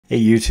Hey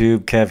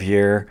YouTube, Kev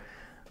here.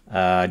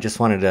 I just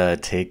wanted to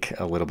take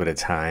a little bit of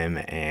time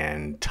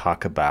and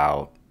talk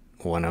about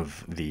one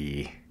of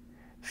the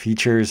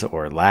features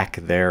or lack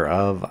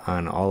thereof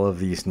on all of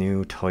these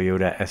new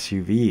Toyota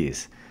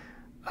SUVs.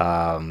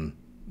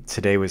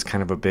 Today was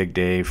kind of a big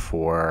day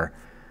for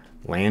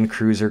Land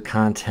Cruiser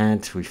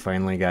content. We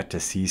finally got to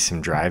see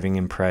some driving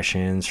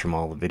impressions from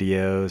all the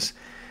videos,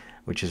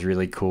 which is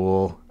really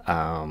cool.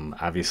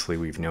 Obviously,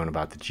 we've known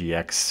about the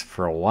GX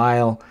for a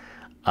while.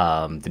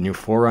 The new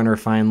 4Runner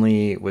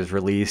finally was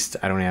released.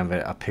 I don't have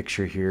a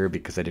picture here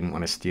because I didn't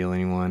want to steal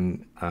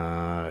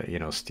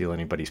steal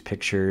anybody's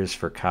pictures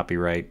for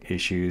copyright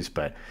issues.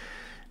 But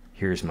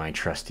here's my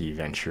trusty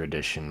Venture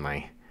Edition,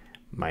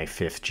 my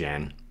fifth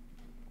gen,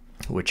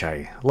 which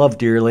I love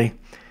dearly.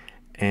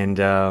 And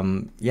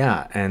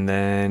yeah, and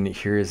then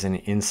here's an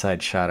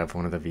inside shot of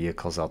one of the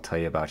vehicles I'll tell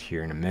you about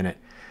here in a minute.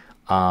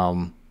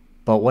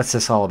 But what's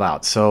this all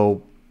about?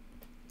 So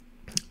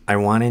I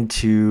wanted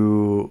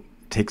to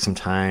take some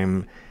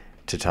time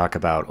to talk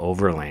about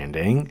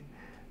overlanding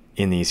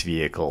in these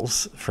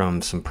vehicles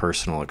from some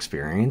personal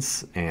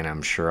experience, and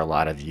I'm sure a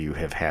lot of you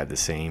have had the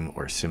same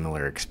or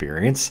similar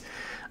experience.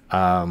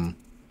 A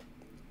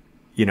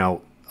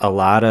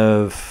lot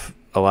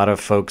of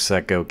folks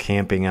that go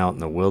camping out in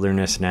the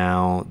wilderness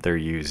now, they're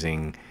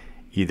using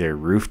either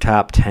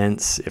rooftop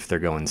tents if they're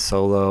going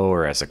solo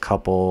or as a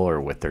couple or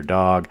with their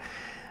dog,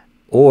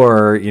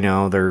 or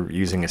they're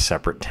using a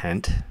separate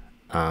tent,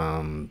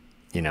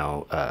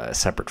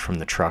 separate from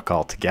the truck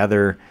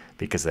altogether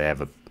because they have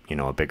a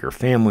bigger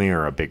family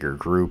or a bigger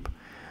group,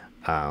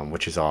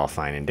 which is all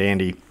fine and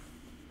dandy.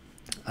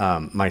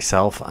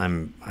 Myself,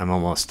 I'm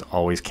almost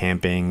always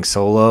camping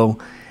solo,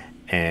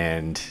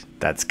 and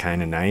that's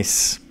kind of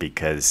nice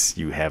because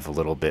you have a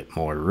little bit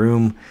more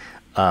room.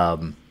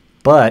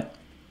 But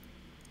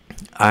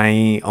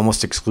I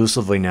almost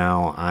exclusively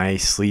now I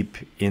sleep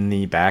in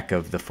the back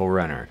of the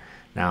 4Runner.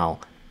 Now,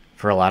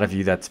 for a lot of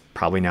you, that's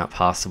probably not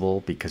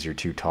possible because you're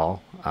too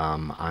tall.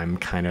 I'm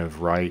kind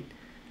of right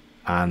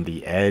on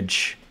the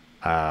edge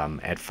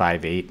at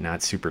 5'8",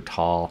 not super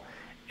tall,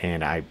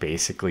 and I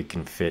basically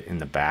can fit in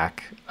the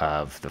back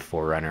of the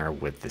 4Runner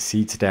with the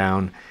seats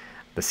down.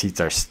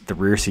 The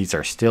rear seats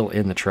are still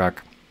in the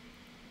truck,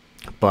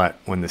 but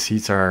when the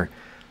seats are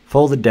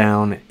folded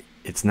down,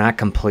 it's not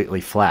completely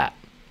flat.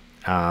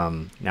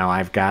 Now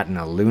I've gotten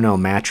a Luno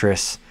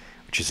mattress,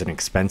 which is an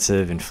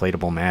expensive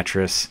inflatable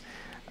mattress.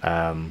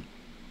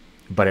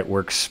 But it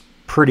works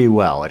pretty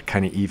well. It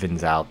kind of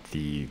evens out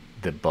the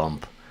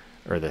bump,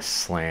 or the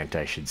slant,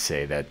 I should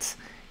say, that's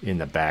in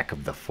the back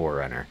of the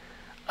 4Runner.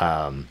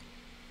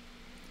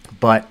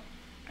 But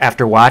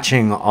after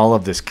watching all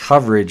of this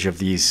coverage of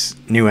these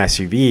new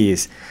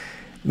SUVs,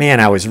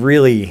 man, I was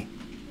really,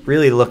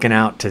 really looking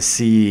out to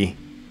see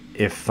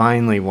if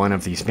finally one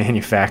of these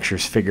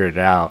manufacturers figured it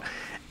out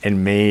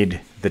and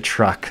made the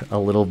truck a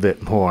little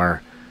bit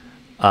more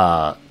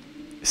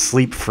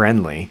sleep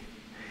friendly.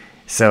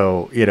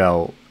 So, you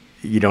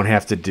don't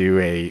have to do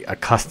a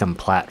custom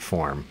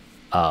platform.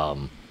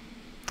 But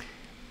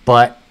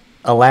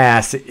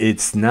alas,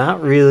 it's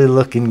not really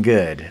looking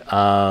good.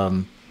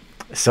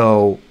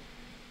 So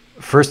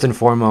first and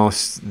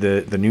foremost,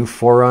 the new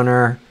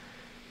 4Runner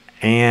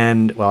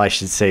and, well, I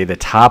should say the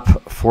top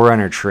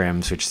 4Runner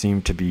trims, which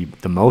seem to be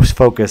the most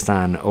focused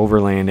on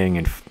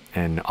overlanding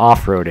and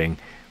off-roading,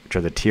 which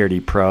are the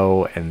TRD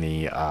Pro and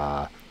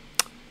the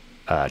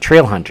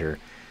Trail Hunter.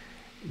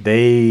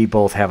 They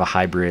both have a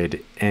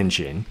hybrid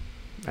engine,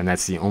 and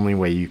that's the only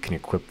way you can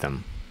equip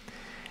them.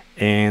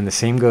 And the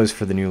same goes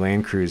for the new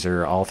Land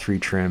Cruiser. All three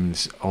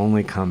trims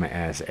only come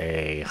as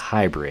a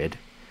hybrid.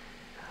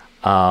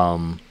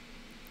 Now,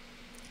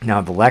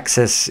 the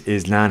Lexus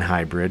is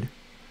non-hybrid.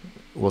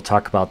 We'll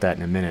talk about that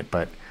in a minute,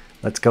 but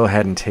let's go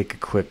ahead and take a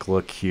quick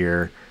look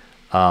here.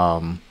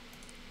 I'm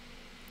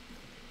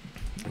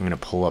going to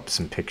pull up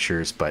some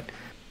pictures, but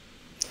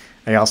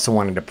I also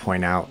wanted to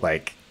point out,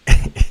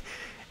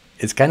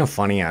 it's kind of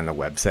funny on the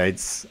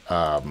websites,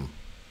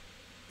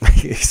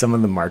 some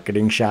of the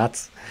marketing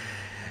shots.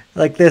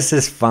 This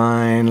is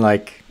fine.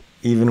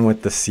 Even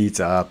with the seats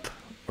up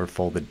or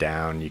folded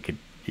down, you could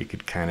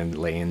kind of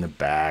lay in the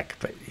back,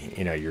 but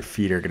your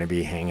feet are going to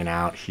be hanging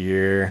out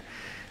here.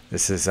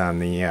 This is on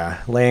the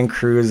Land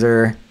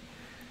Cruiser.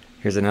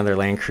 Here's another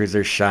Land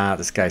Cruiser shot.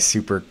 This guy's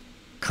super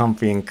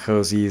comfy and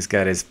cozy. He's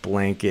got his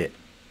blanket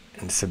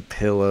and some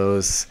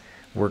pillows,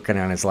 working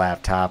on his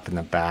laptop in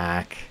the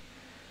back.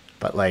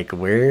 But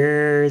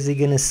where is he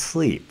gonna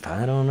sleep?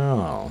 I don't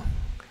know,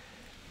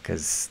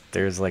 because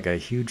there's a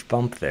huge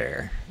bump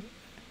there.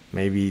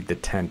 Maybe the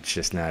tent's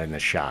just not in the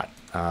shot.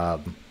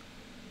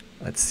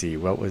 Let's see,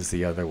 what was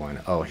the other one?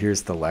 Oh,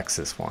 here's the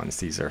Lexus ones.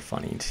 These are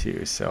funny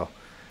too. So,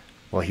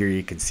 well, here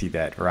you can see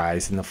that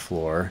rise in the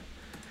floor.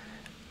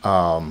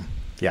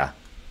 Yeah,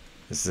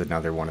 this is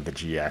another one of the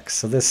GX.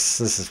 So this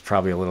is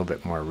probably a little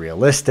bit more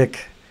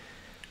realistic.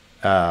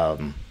 I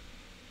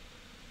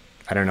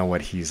don't know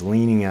what he's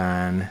leaning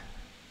on,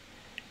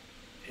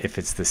 if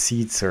it's the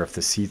seats or if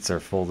the seats are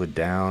folded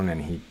down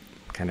and he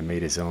kind of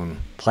made his own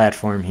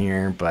platform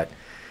here. But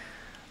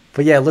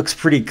But yeah, it looks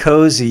pretty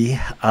cozy.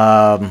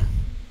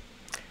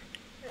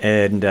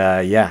 And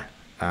yeah,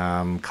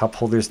 cup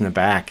holders in the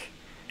back.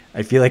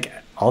 I feel like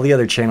all the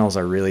other channels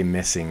are really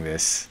missing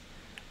this,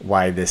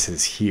 why this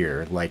is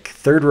here. Like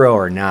third row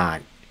or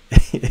not,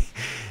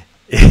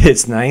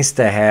 it's nice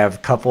to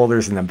have cup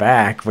holders in the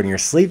back when you're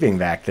sleeping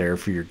back there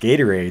for your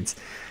Gatorades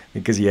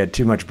because you had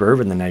too much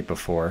bourbon the night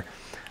before.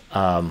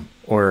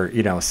 Or,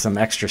 you know, some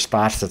extra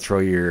spots to throw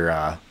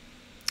your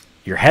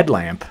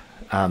headlamp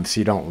so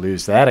you don't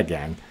lose that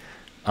again.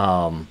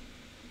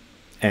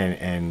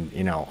 And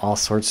you know, all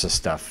sorts of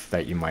stuff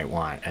that you might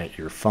want at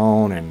your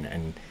phone.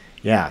 And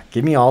yeah,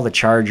 give me all the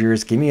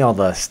chargers. Give me all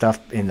the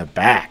stuff in the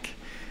back.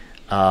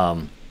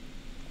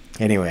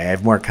 Anyway, I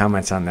have more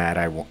comments on that.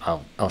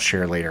 I'll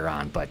share later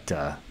on. But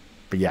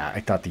yeah, I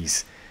thought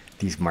these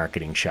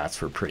marketing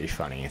shots were pretty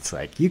funny. It's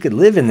like, you could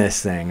live in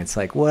this thing. It's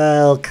like,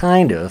 well,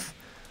 kind of.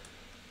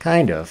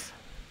 I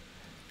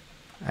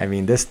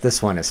mean,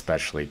 this one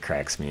especially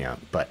cracks me up,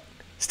 but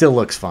still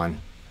looks fun.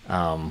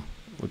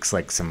 Looks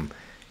like some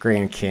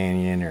Grand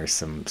Canyon or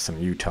some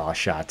Utah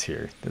shots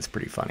here. That's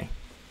pretty funny.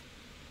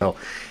 So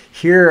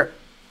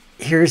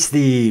here's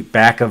the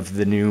back of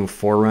the new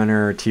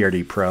 4Runner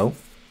TRD Pro,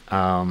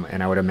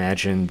 and I would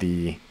imagine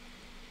the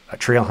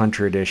Trail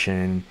Hunter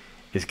Edition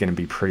is going to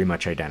be pretty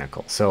much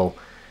identical. So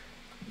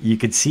you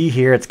could see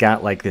here it's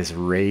got like this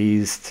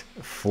raised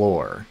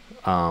floor,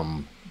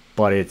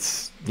 but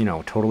it's, you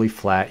know, totally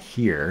flat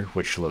here,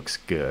 which looks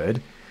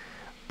good.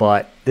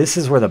 But this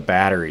is where the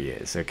battery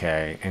is,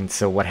 okay? And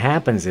so what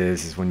happens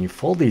is when you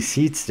fold these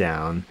seats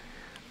down,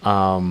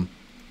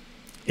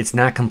 it's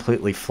not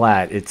completely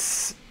flat.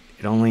 It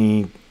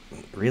only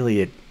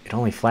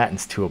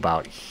flattens to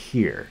about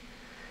here,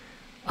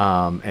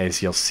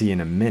 as you'll see in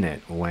a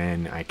minute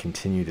when I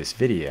continue this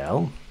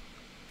video.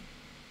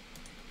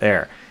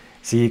 There.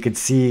 So you could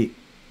see,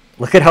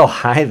 look at how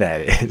high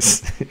that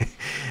is.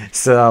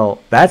 So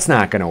that's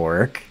not going to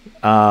work.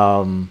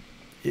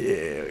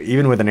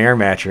 Even with an air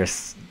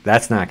mattress,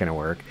 that's not going to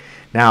work.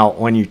 Now,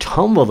 when you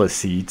tumble the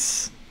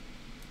seats,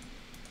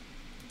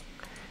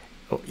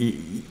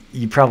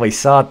 you probably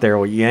saw it there.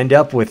 What you end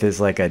up with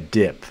is like a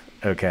dip,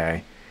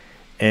 okay?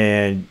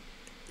 And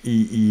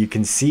you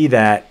can see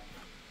that.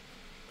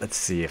 Let's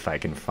see if I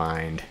can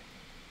find.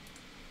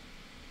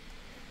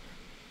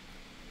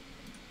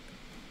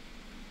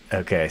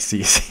 Okay, so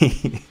you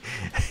see.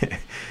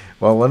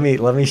 Well, let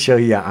me show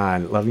you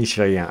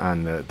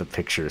on the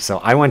picture. So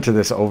I went to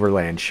this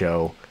overland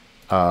show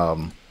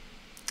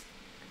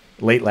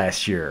late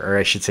last year, or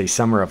I should say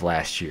summer of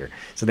last year.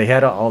 So they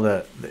had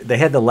they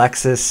had the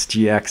Lexus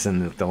GX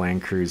and the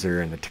Land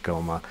Cruiser and the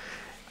Tacoma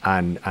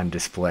on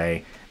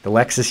display. The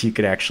Lexus, you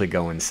could actually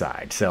go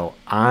inside. So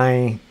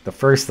the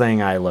first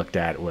thing I looked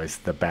at was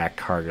the back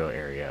cargo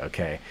area.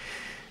 Okay,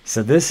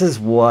 so this is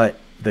what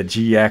the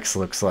GX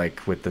looks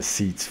like with the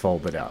seats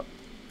folded up.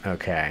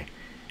 Okay.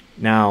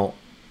 Now,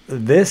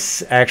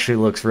 this actually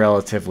looks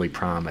relatively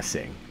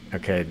promising.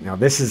 Okay, now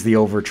this is the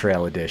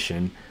Overtrail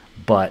edition,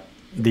 but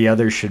the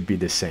others should be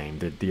the same.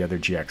 The other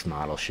GX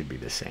model should be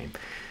the same.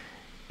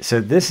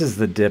 So this is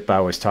the dip I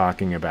was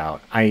talking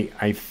about.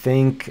 I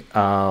think,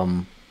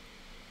 you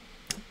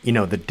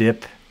know, the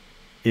dip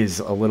is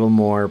a little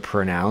more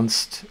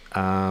pronounced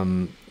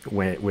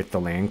with the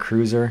Land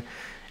Cruiser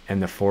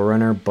and the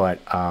 4Runner, but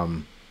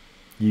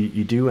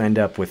you do end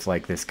up with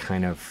like this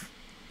kind of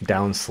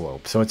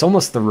downslope. So it's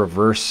almost the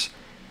reverse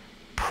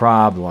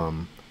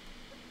problem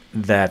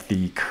that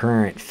the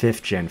current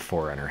 5th gen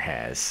 4Runner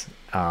has.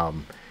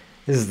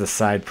 This is the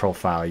side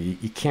profile.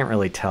 You can't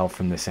really tell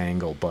from this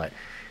angle, but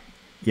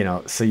you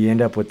know, so you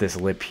end up with this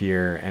lip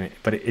here,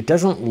 but it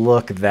doesn't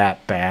look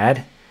that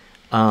bad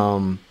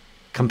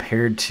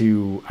compared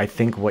to, I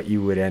think, what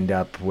you would end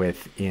up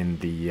with in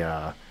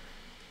the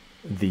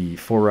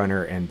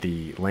 4Runner and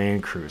the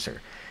Land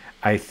Cruiser.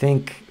 I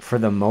think for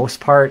the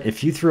most part,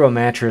 if you threw a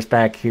mattress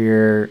back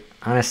here,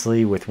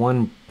 honestly, with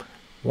one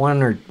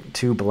or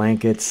two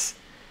blankets,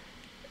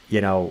 you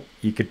know,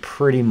 you could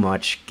pretty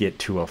much get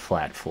to a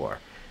flat floor.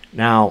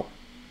 Now,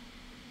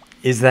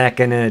 is that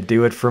going to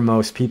do it for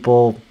most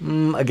people?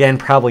 Again,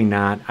 probably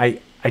not.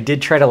 I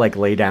did try to like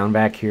lay down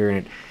back here, and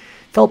it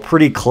felt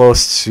pretty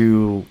close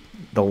to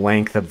the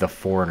length of the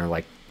 4Runner,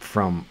 like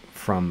from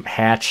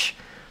hatch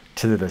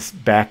to the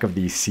back of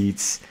these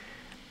seats.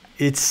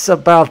 It's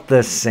about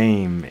the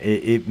same.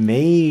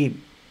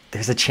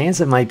 There's a chance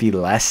it might be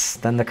less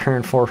than the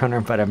current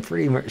 4Runner, but I'm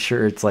pretty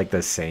sure it's like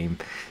the same.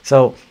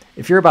 So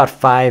if you're about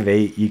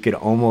 5'8", you could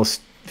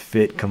almost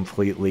fit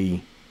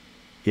completely,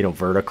 you know,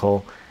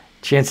 vertical.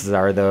 Chances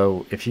are,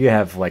 though, if you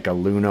have like a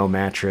Luno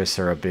mattress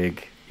or a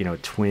big, you know,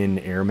 twin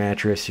air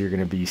mattress, you're going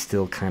to be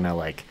still kind of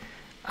like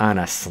on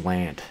a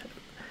slant,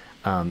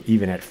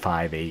 even at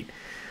 5'8".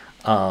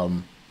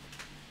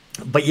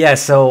 But yeah,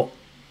 so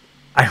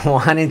I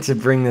wanted to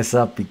bring this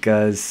up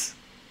because,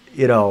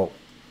 you know,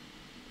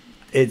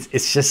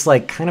 it's just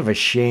like kind of a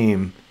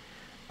shame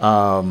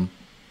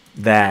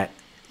that,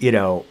 you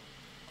know,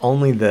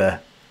 only the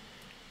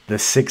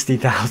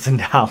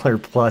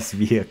 $60,000 plus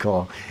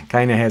vehicle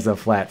kind of has a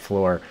flat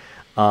floor.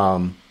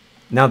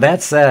 Now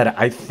that said,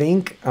 I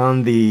think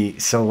on the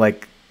so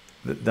like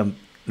the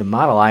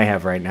model I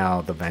have right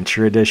now, the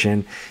Venture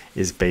Edition,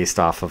 is based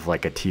off of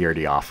like a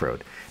TRD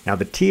off-road. Now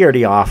the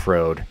TRD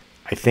off-road,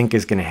 I think,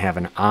 is going to have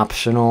an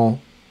optional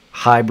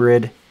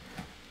hybrid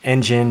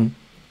engine,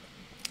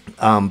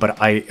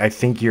 but I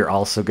think you're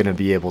also going to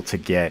be able to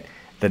get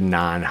the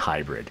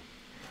non-hybrid.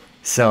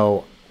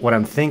 So what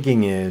I'm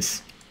thinking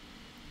is,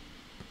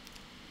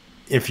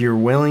 if you're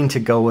willing to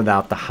go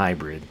without the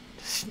hybrid,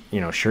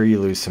 sure, you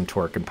lose some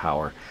torque and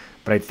power,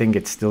 but I think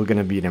it's still going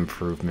to be an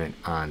improvement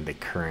on the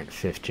current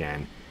fifth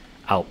gen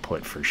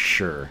output for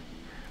sure.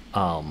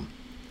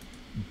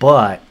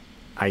 But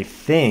I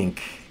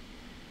think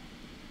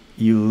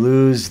you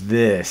lose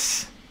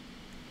this,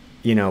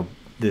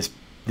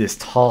 this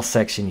tall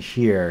section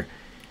here,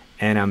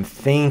 and I'm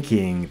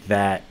thinking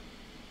that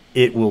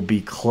it will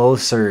be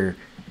closer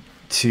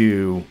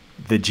to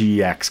the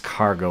GX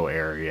cargo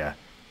area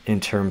in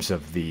terms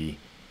of the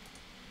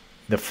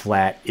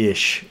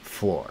flat-ish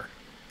floor.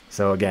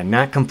 So again,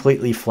 not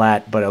completely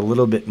flat, but a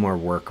little bit more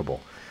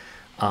workable.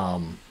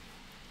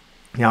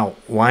 Now,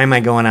 why am I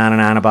going on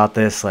and on about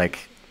this?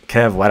 Like,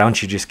 Kev, why don't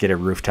you just get a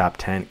rooftop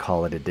tent,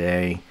 call it a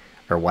day?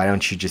 Or why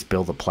don't you just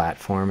build a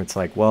platform? It's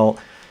like, well,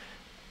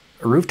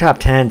 rooftop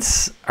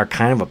tents are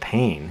kind of a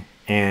pain.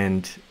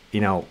 And,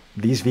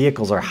 these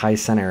vehicles are high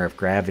center of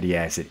gravity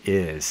as it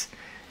is,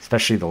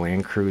 especially the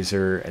Land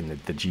Cruiser and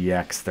the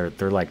GX.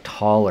 They're like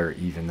taller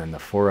even than the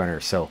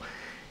 4Runner. So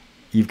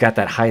you've got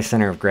that high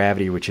center of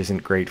gravity, which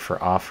isn't great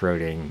for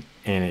off-roading,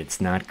 and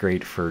it's not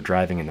great for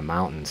driving in the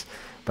mountains.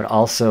 But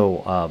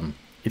also,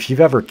 if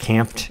you've ever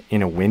camped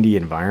in a windy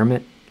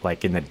environment,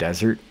 like in the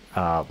desert,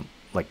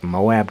 like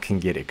Moab can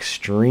get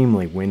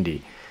extremely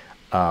windy.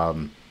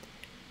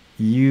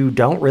 You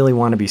don't really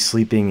want to be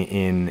sleeping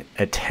in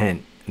a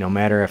tent, no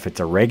matter if it's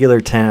a regular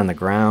tent on the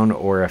ground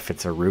or if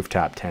it's a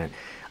rooftop tent.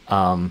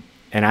 And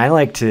I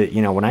like to,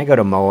 when I go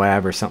to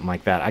Moab or something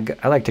like that,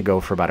 I like to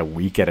go for about a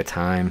week at a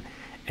time.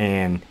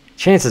 And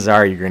chances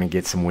are you're going to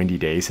get some windy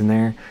days in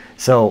there.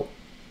 So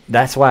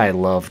that's why I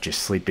love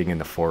just sleeping in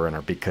the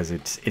 4Runner, because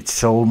it's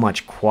so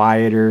much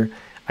quieter.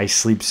 I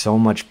sleep so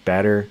much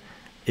better.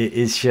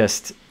 It's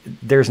just,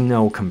 there's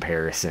no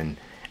comparison.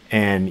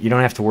 And you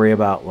don't have to worry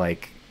about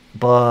like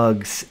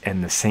bugs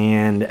and the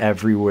sand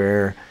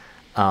everywhere.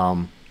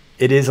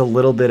 It is a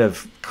little bit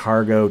of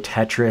cargo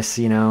Tetris,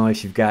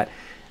 if you've got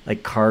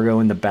like cargo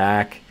in the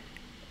back,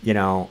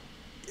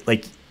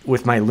 like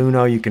with my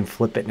Luno, you can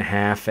flip it in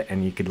half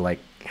and you could like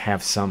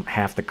have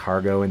half the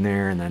cargo in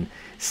there and then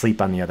sleep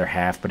on the other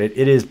half. But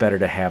it is better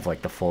to have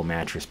like the full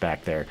mattress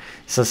back there.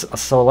 So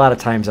a lot of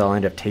times I'll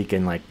end up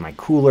taking like my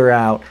cooler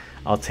out.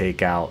 I'll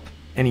take out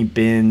any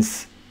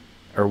bins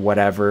or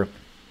whatever,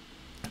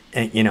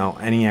 and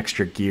any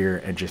extra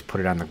gear, and just put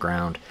it on the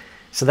ground.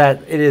 So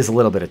that it is a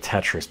little bit of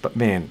Tetris, but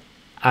man,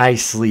 I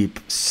sleep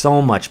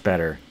so much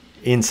better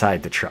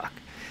inside the truck.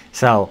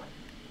 So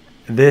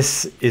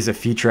this is a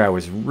feature I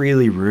was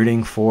really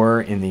rooting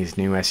for in these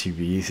new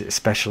SUVs,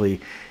 especially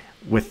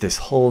with this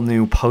whole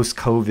new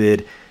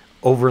post-COVID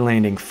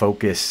overlanding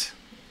focus.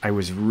 I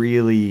was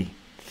really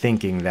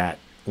thinking that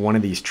one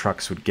of these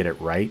trucks would get it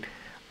right.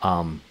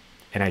 And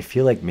I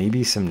feel like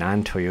maybe some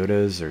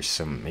non-Toyotas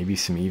or maybe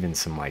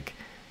some like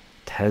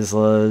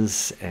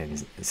Teslas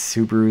and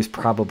Subarus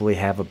probably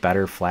have a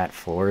better flat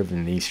floor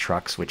than these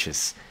trucks, which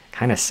is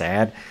kind of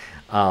sad.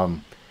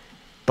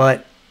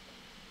 But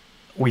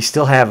we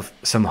still have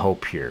some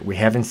hope here. We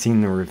haven't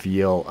seen the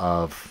reveal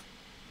of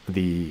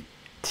the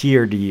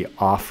TRD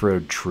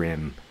off-road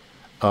trim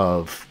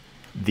of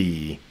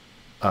the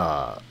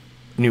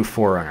new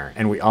 4Runner,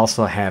 and we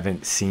also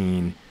haven't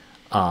seen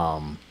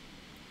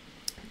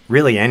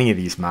really any of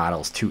these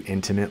models too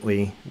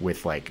intimately,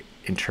 with like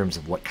in terms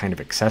of what kind of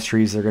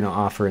accessories they're going to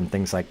offer and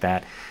things like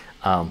that.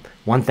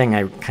 One thing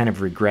I kind of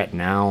regret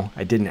now,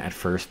 I didn't at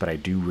first, but I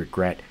do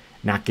regret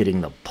not getting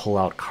the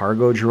pull-out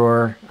cargo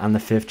drawer on the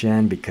 5th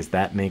gen, because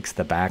that makes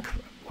the back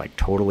like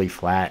totally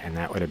flat, and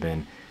that would have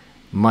been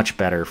much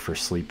better for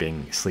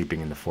sleeping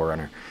in the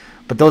 4Runner.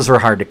 But those were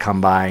hard to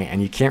come by,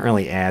 and you can't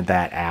really add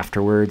that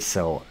afterwards.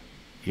 So,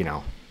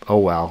 oh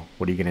well,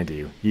 what are you going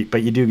to do?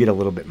 But you do get a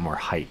little bit more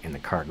height in the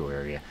cargo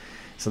area,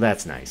 so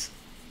that's nice.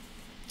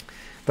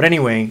 But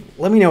anyway,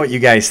 let me know what you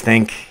guys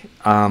think.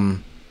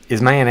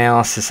 Is my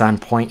analysis on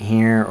point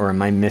here, or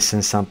am I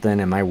missing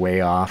something? Am I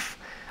way off?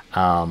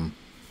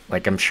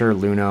 Like, I'm sure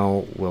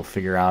Luno will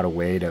figure out a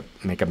way to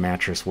make a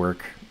mattress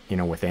work,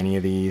 with any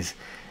of these,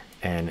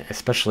 and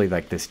especially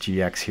like this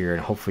GX here,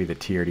 and hopefully the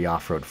TRD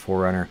off-road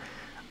 4Runner.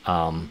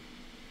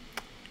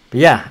 But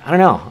yeah, I don't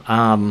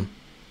know.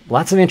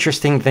 Lots of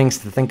interesting things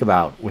to think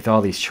about with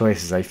all these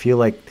choices. I feel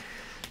like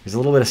there's a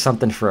little bit of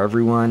something for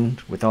everyone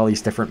with all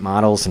these different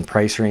models and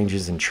price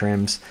ranges and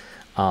trims.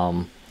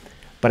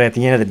 But at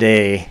the end of the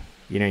day,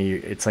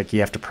 it's like you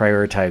have to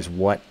prioritize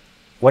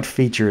what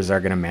features are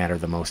going to matter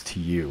the most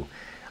to you.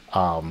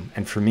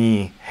 And for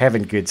me,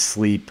 having good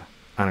sleep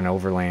on an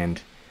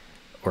overland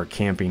or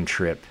camping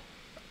trip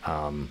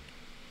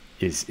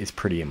is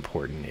pretty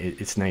important.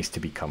 It's nice to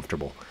be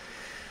comfortable.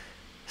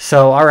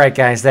 So, all right,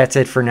 guys, that's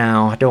it for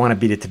now. I don't want to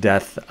beat it to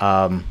death.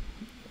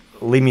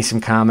 Leave me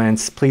some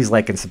comments. Please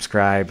like and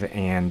subscribe,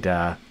 and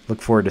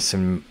look forward to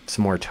some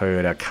more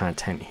Toyota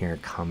content here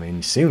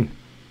coming soon.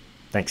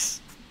 Thanks.